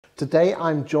Today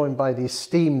I'm joined by the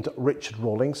esteemed Richard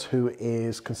Rawlings, who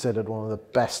is considered one of the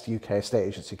best UK estate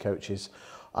agency coaches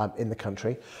in the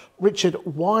country. Richard,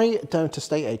 why don't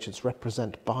estate agents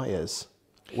represent buyers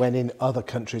when in other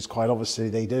countries quite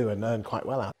obviously they do and earn quite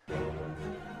well at it?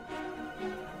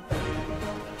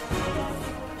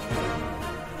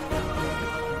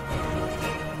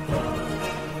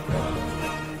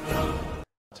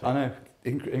 I know,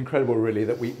 incredible really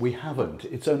that we haven't.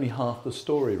 It's only half the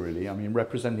story really. I mean,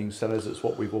 representing sellers is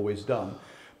what we've always done,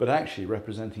 but actually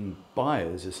representing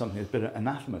buyers is something that's a bit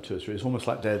anathema to us. It's almost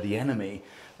like they're the enemy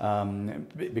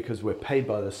because we're paid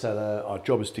by the seller. Our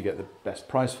job is to get the best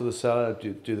price for the seller,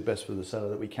 do the best for the seller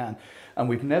that we can. And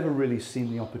we've never really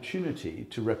seen the opportunity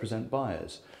to represent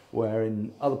buyers, where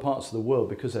in other parts of the world,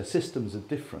 because their systems are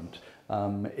different,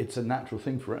 it's a natural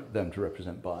thing for them to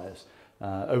represent buyers.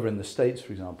 Over in the States,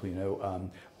 for example, you know,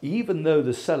 even though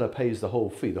the seller pays the whole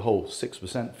fee, the whole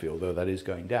 6% fee, although that is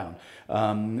going down,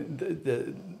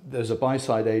 there's a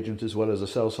buy-side agent as well as a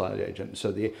sell-side agent.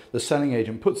 So the selling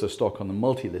agent puts the stock on the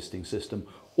multi-listing system,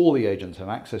 all the agents have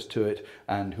access to it,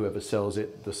 and whoever sells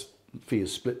it, the fee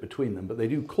is split between them, but they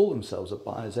do call themselves a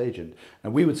buyer's agent.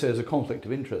 And we would say there's a conflict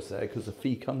of interest there because the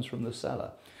fee comes from the seller.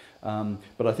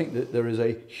 But I think that there is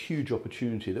a huge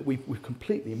opportunity that we've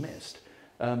completely missed.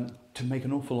 To make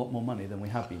an awful lot more money than we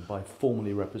have been by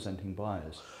formally representing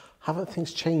buyers. Haven't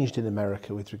things changed in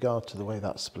America with regard to the way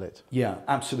that's split? Yeah,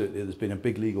 absolutely. There's been a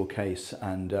big legal case,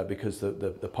 and because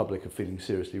the public are feeling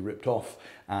seriously ripped off,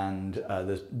 and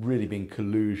there's really been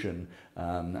collusion,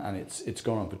 and it's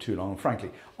gone on for too long. And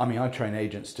frankly, I mean, I train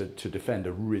agents to defend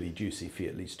a really juicy fee,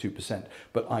 at least 2%,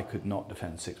 but I could not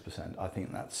defend 6%. I think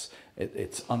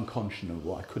it's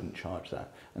unconscionable. I couldn't charge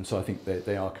that, and so I think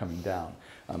they are coming down.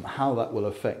 How that will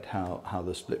affect how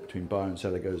the split between buyer and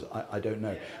seller goes, I don't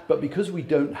know. But because we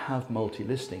don't have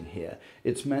multi-listing here,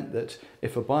 it's meant that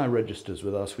if a buyer registers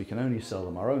with us, we can only sell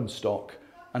them our own stock,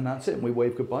 and that's it, and we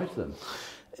wave goodbye to them.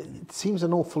 It seems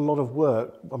an awful lot of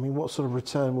work. I mean, what sort of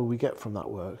return will we get from that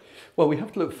work? Well, we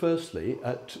have to look firstly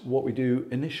at what we do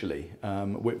initially,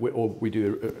 or we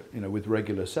do, you know, with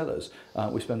regular sellers.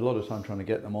 We spend a lot of time trying to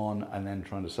get them on and then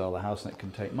trying to sell the house, and it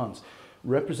can take months.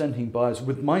 Representing buyers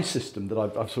with my system that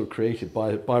I've sort of created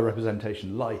by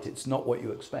representation light, it's not what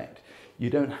you expect. You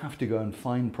don't have to go and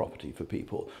find property for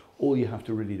people. All you have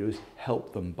to really do is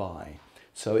help them buy.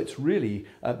 So it's really,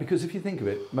 because if you think of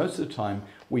it, most of the time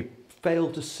we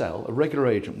fail to sell, a regular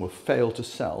agent will fail to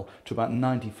sell to about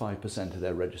 95% of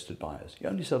their registered buyers. You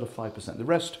only sell to 5%. The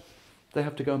rest, they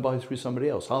have to go and buy through somebody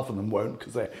else. Half of them won't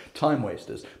because they're time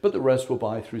wasters, but the rest will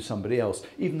buy through somebody else,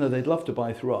 even though they'd love to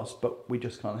buy through us, but we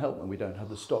just can't help them. We don't have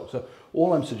the stock. So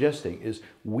all I'm suggesting is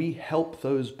we help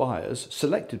those buyers,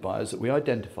 selected buyers that we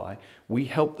identify, we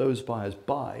help those buyers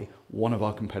buy one of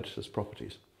our competitors'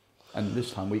 properties. And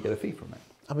this time we get a fee from it.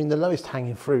 I mean, the lowest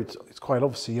hanging fruit is quite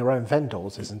obviously your own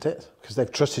vendors, isn't it? Because they've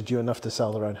trusted you enough to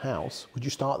sell their own house. Would you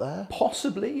start there?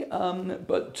 Possibly,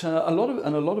 but a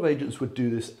lot of agents would do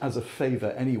this as a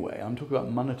favour anyway. I'm talking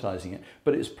about monetising it,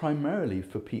 but it's primarily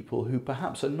for people who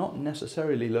perhaps are not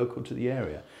necessarily local to the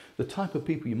area. The type of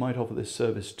people you might offer this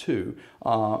service to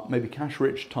are maybe cash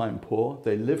rich, time poor.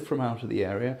 They live from out of the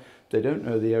area. They don't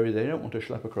know the area, they don't want to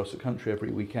schlep across the country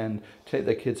every weekend, take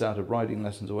their kids out of riding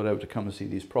lessons or whatever to come and see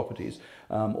these properties,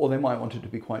 or they might want it to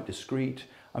be quite discreet.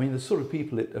 I mean, the sort of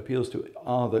people it appeals to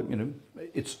are that, you know,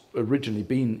 it's originally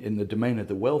been in the domain of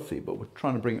the wealthy, but we're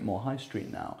trying to bring it more high street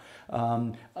now.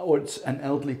 Or it's an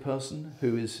elderly person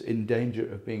who is in danger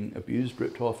of being abused,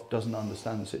 ripped off, doesn't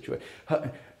understand the situation.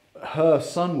 Her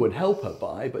son would help her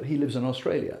buy, but he lives in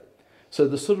Australia. So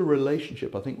the sort of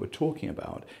relationship I think we're talking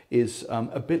about is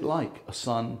a bit like a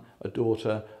son, a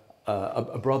daughter,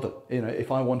 a brother. You know,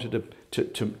 if I wanted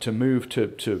to move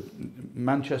to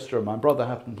Manchester, and my brother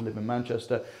happened to live in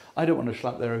Manchester, I don't want to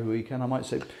schlep there every weekend. I might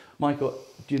say, Michael,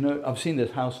 do you know, I've seen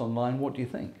this house online, what do you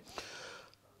think?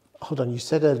 Hold on, you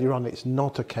said earlier on it's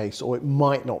not a case, or it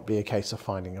might not be a case of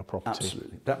finding a property.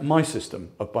 Absolutely. That's my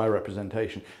system of buyer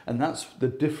representation, and that's the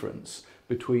difference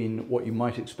between what you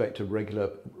might expect a regular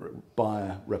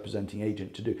buyer representing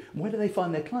agent to do. And where do they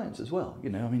find their clients as well? You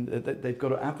know, I mean, they've got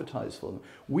to advertise for them.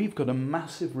 We've got a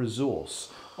massive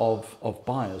resource of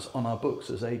buyers on our books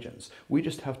as agents. We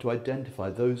just have to identify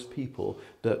those people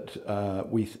that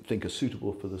we think are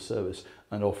suitable for the service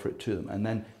and offer it to them, and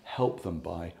then help them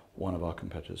buy one of our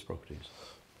competitors' properties.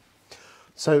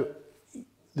 So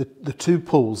the two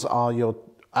pools are your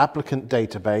applicant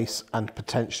database and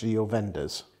potentially your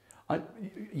vendors.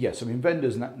 Yes, I mean,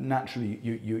 vendors naturally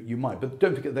you might, but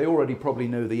don't forget they already probably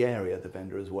know the area, the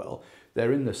vendor as well.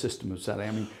 They're in the system of selling.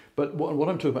 I mean, but what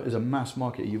I'm talking about is a mass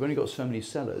market. You've only got so many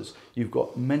sellers. You've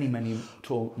got many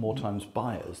more times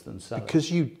buyers than sellers. Because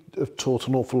you have taught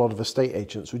an awful lot of estate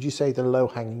agents, would you say the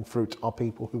low-hanging fruit are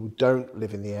people who don't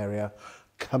live in the area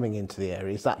coming into the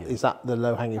area? Is that the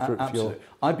low-hanging fruit for Absolutely.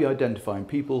 I'd be identifying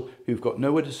people who've got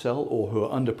nowhere to sell or who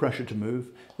are under pressure to move.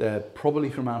 They're probably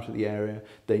from out of the area.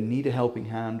 They need a helping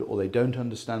hand, or they don't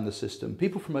understand the system.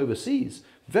 People from overseas,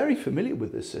 very familiar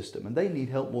with this system, and they need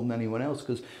help more than anyone else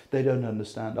because they don't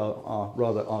understand our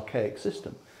rather archaic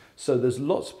system. So there's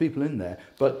lots of people in there,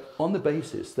 but on the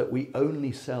basis that we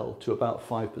only sell to about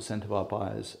 5% of our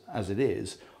buyers as it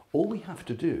is, all we have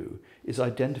to do is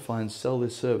identify and sell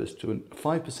this service to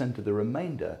 5% of the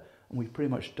remainder, and we've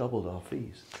pretty much doubled our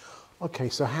fees. Okay,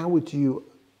 so how would you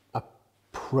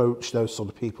approach those sort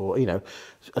of people? You know,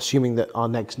 assuming that our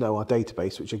negs know our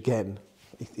database, which again,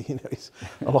 you know, it's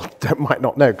a lot might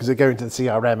not know because they go into the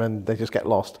CRM and they just get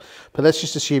lost. But let's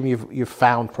just assume you've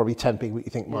found probably 10 people you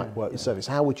think might work the service.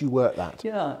 How would you work that?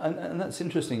 Yeah, and that's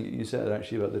interesting you said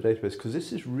actually about the database, because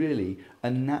this is really a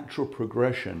natural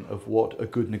progression of what a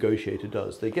good negotiator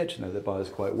does. They get to know their buyers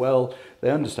quite well,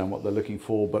 they understand what they're looking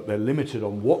for, but they're limited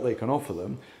on what they can offer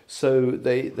them. So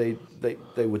they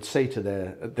would say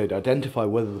they'd identify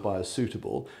whether the buyer's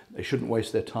suitable. They shouldn't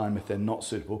waste their time if they're not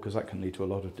suitable, because that can lead to a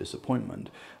lot of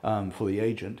disappointment for the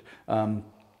agent. And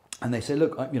they say,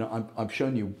 look, I've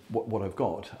shown you what I've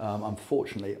got.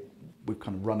 Unfortunately, we've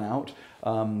kind of run out.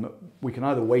 We can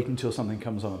either wait until something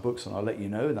comes on the books and I'll let you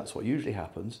know, and that's what usually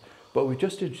happens. But we've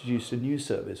just introduced a new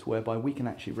service whereby we can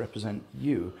actually represent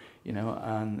you,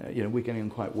 and we're getting on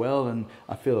quite well, and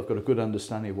I feel I've got a good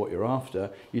understanding of what you're after.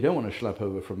 You don't want to schlep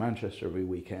over from Manchester every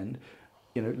weekend.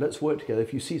 Let's work together.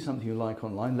 If you see something you like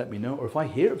online, let me know. Or if I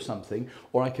hear of something,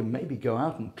 or I can maybe go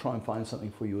out and try and find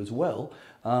something for you as well,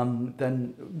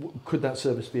 then could that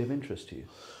service be of interest to you?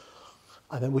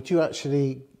 And then would you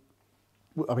actually,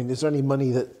 I mean, is there any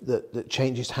money that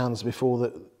changes hands before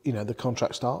the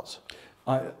contract starts?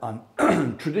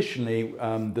 Traditionally,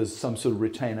 there's some sort of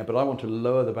retainer, but I want to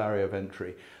lower the barrier of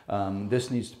entry.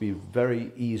 This needs to be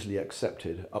very easily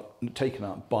accepted, taken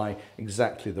up by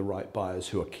exactly the right buyers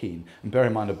who are keen. And bear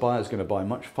in mind, a buyer is going to buy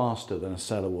much faster than a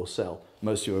seller will sell.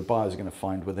 Most of your buyers are going to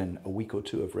find within a week or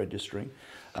two of registering.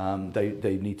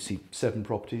 They need to see 7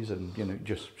 properties and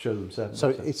just show them 7. So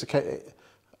it's okay.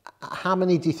 How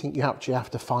many do you think you actually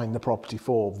have to find the property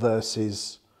for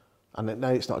versus? And no,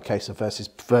 it's not a case of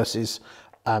versus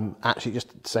actually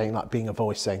just saying, like, being a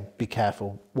voice saying, be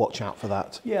careful, watch out for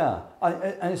that. Yeah,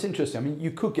 and it's interesting. I mean,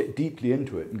 you could get deeply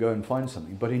into it and go and find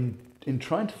something, but in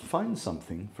trying to find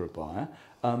something for a buyer,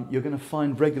 you're going to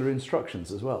find regular instructions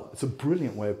as well. It's a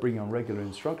brilliant way of bringing on regular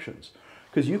instructions,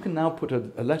 because you can now put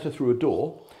a letter through a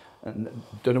door, and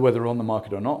don't know whether they're on the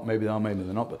market or not, maybe they are, maybe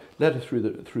they're not, but letter through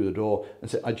the door and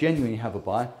say, I genuinely have a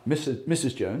buyer,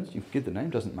 Mrs. Jones, you can give the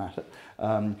name, doesn't matter,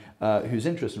 who's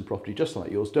interested in property just like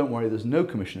yours. Don't worry, there's no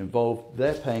commission involved,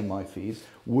 they're paying my fees.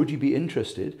 Would you be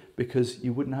interested? Because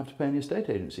you wouldn't have to pay any estate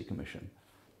agency commission.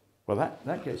 Well,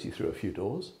 that gets you through a few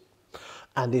doors.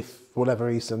 And if, for whatever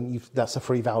reason, that's a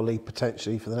free val lead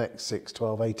potentially for the next 6,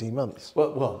 12, 18 months.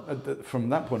 Well, from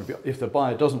that point of view, if the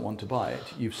buyer doesn't want to buy it,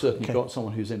 you've certainly got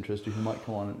someone who's interested who might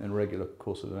come on in a regular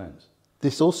course of events.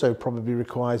 This also probably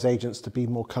requires agents to be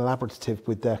more collaborative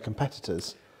with their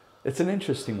competitors. It's an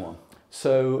interesting one.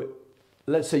 So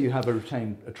let's say you have a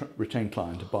retained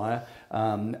client, a buyer,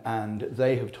 and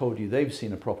they have told you they've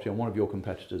seen a property on one of your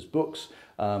competitors' books,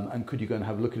 and could you go and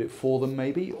have a look at it for them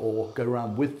maybe, or go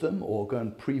around with them, or go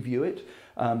and preview it?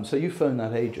 So you phone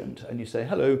that agent and you say,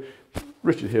 hello,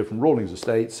 Richard here from Rawlings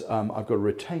Estates. I've got a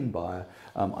retained buyer.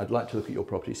 I'd like to look at your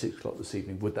property 6 o'clock this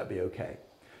evening. Would that be okay?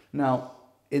 Now,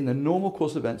 in the normal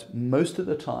course of events, most of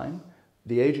the time,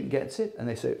 the agent gets it and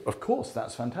they say, of course,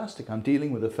 that's fantastic. I'm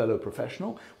dealing with a fellow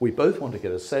professional. We both want to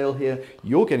get a sale here.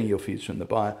 You're getting your fees from the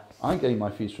buyer. I'm getting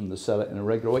my fees from the seller in a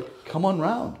regular way. Come on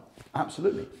round.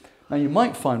 Absolutely. Now, you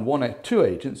might find 1 or 2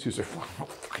 agents who say, well, I'm not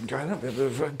fucking doing that.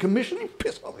 There's a commission,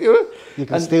 piss off you. You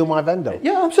can steal my vendor.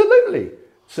 Yeah, absolutely.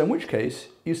 So in which case,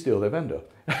 you steal their vendor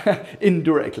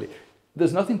indirectly.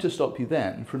 There's nothing to stop you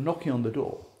then from knocking on the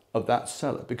door of that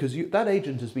seller, because that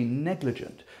agent has been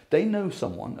negligent. They know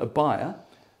someone, a buyer,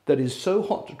 that is so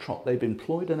hot to trot, they've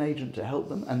employed an agent to help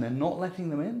them and they're not letting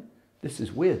them in. This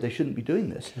is weird, they shouldn't be doing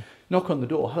this. Knock on the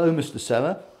door, hello Mr.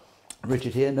 Seller,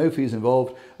 Richard here, no fees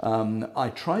involved.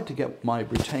 I tried to get my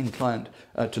retained client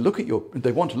to look at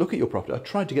they want to look at your property. I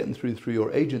tried to get them through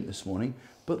your agent this morning,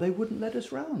 but they wouldn't let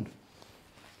us round.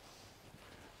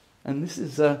 And this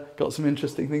has got some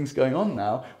interesting things going on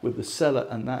now with the seller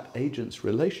and that agent's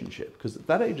relationship, because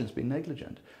that agent's been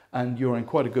negligent, and you're in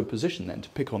quite a good position then to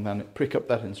pick up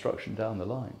that instruction down the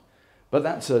line. But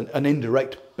that's an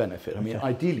indirect benefit. I mean,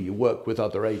 ideally you work with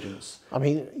other agents. I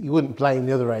mean, you wouldn't blame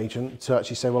the other agent to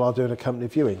actually say, well, I'll do an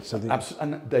accompanied viewing. So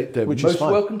and they're most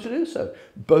welcome to do so.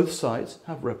 Both sides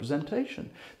have representation.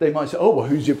 They might say, oh, well,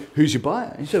 who's your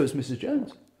buyer? And so it's Mrs.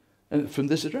 Jones, and from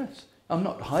this address. I'm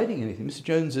not hiding anything. Mrs.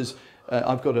 Jones is,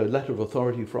 I've got a letter of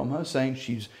authority from her saying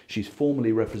she's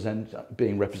formally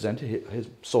being represented, his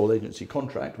sole agency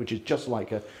contract, which is just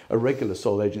like a regular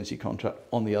sole agency contract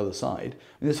on the other side.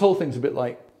 And this whole thing's a bit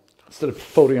like, instead of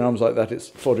folding arms like that, it's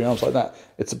folding arms like that.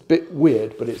 It's a bit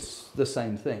weird, but it's the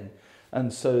same thing.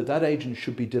 And so that agent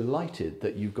should be delighted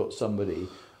that you've got somebody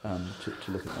to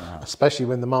look at their house. Especially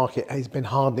when the market has been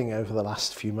hardening over the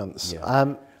last few months.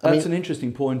 Yeah. That's an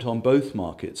interesting point on both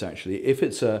markets, actually. If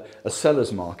it's a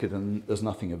seller's market and there's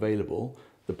nothing available,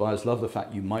 the buyers love the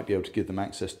fact you might be able to give them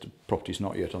access to properties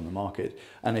not yet on the market.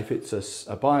 And if it's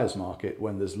a buyer's market,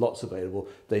 when there's lots available,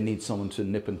 they need someone to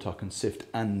nip and tuck and sift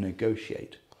and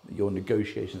negotiate. Your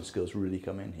negotiation skills really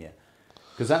come in here,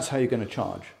 because that's how you're going to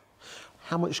charge.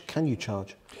 How much can you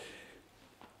charge?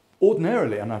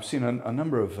 Ordinarily, and I've seen a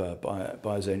number of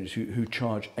buyers agents who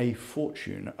charge a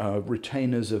fortune,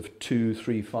 retainers of £2,000,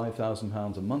 £3,000,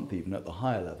 £5,000 a month, even at the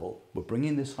higher level. We're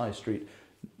bringing this high street,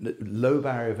 low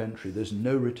barrier of entry. There's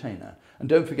no retainer, and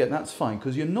don't forget that's fine,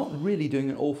 because you're not really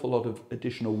doing an awful lot of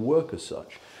additional work as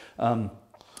such.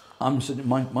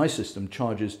 My system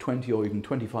charges 20 or even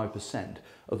 25%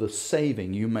 of the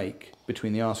saving you make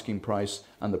between the asking price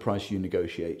and the price you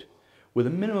negotiate, with a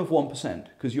minimum of 1%,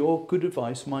 because your good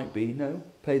advice might be, no,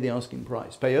 pay the asking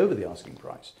price, pay over the asking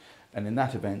price. And in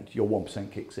that event, your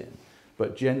 1% kicks in.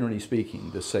 But generally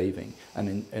speaking, the saving,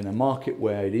 and in a market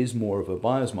where it is more of a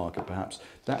buyer's market perhaps,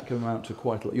 that can amount to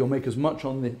quite a lot. You'll make as much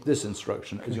on this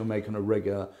instruction as you'll make on a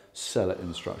regular seller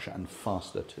instruction, and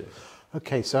faster too.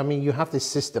 Okay, so I mean, you have this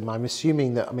system. I'm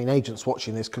assuming that, I mean, agents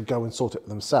watching this could go and sort it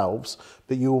themselves,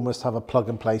 but you almost have a plug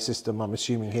and play system, I'm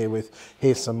assuming, here with,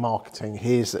 here's some marketing,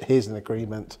 here's an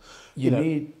agreement. You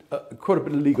need quite a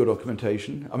bit of legal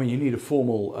documentation. I mean, you need a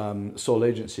formal sole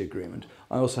agency agreement.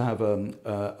 I also have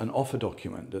an offer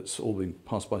document that's all been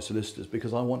passed by solicitors,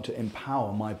 because I want to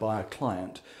empower my buyer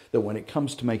client that when it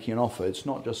comes to making an offer, it's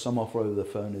not just some offer over the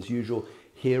phone as usual.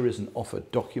 Here is an offer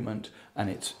document, and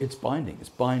it's binding. It's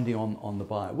binding on the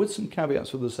buyer, with some caveats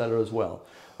for the seller as well.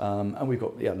 And we've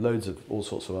got loads of all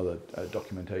sorts of other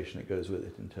documentation that goes with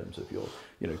it in terms of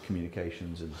your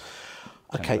communications and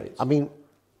templates. Okay, I mean,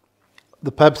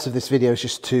 the purpose of this video is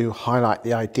just to highlight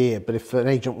the idea, but if an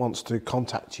agent wants to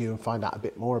contact you and find out a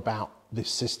bit more about this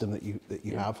system that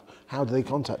you have, how do they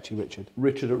contact you, Richard?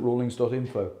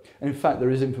 Richard@rawlings.info. And in fact, there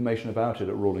is information about it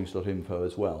at rawlings.info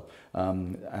as well.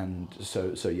 And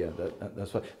so yeah,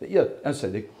 that's fine. Yeah, as I say,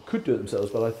 they could do it themselves,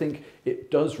 but I think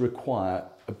it does require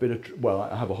a bit of, well,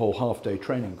 I have a whole half-day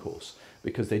training course,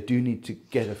 because they do need to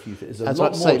get a few things. There's a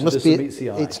lot more to this than meets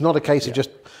the eye. It's not a case of just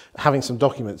having some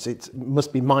documents. It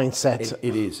must be mindset.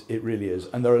 It is. It really is.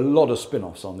 And there are a lot of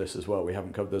spin-offs on this as well. We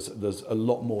haven't covered. There's a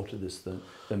lot more to this than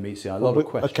meets the eye. A lot of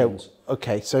questions.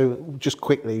 Okay. So just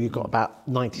quickly, you've got about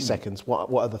 90 seconds.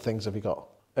 What other things have you got?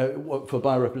 For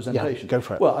buyer representation? Yeah, go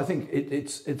for it. Well, I think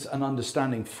it's an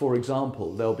understanding. For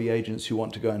example, there'll be agents who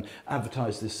want to go and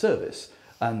advertise this service.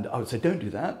 And I would say, don't do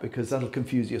that, because that'll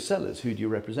confuse your sellers. Who do you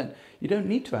represent? You don't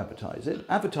need to advertise it.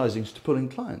 Advertising is to pull in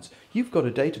clients. You've got a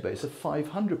database of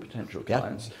 500 potential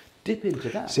clients. Yeah. Dip into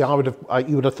that. See,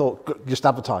 you would have thought just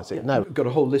advertise it. Yeah. No, we've got a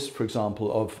whole list, for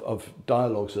example, of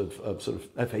dialogues of sort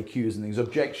of FAQs and things,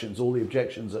 objections, all the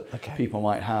objections that people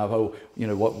might have. Oh,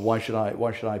 why should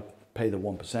I pay the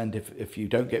 1% if you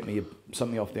don't get me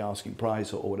something off the asking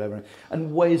price or whatever,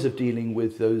 and ways of dealing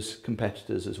with those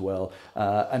competitors as well,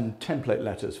 and template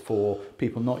letters for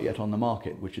people not yet on the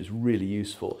market, which is really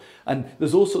useful. And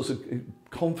there's all sorts of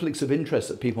conflicts of interest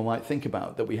that people might think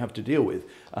about that we have to deal with,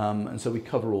 and so we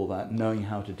cover all that, knowing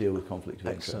how to deal with conflict of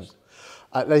interest.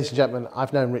 Ladies and gentlemen,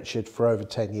 I've known Richard for over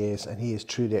 10 years, and he is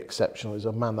truly exceptional. He's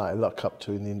a man that I look up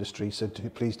to in the industry, so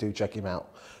please do check him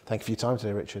out. Thank you for your time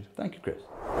today, Richard. Thank you, Chris.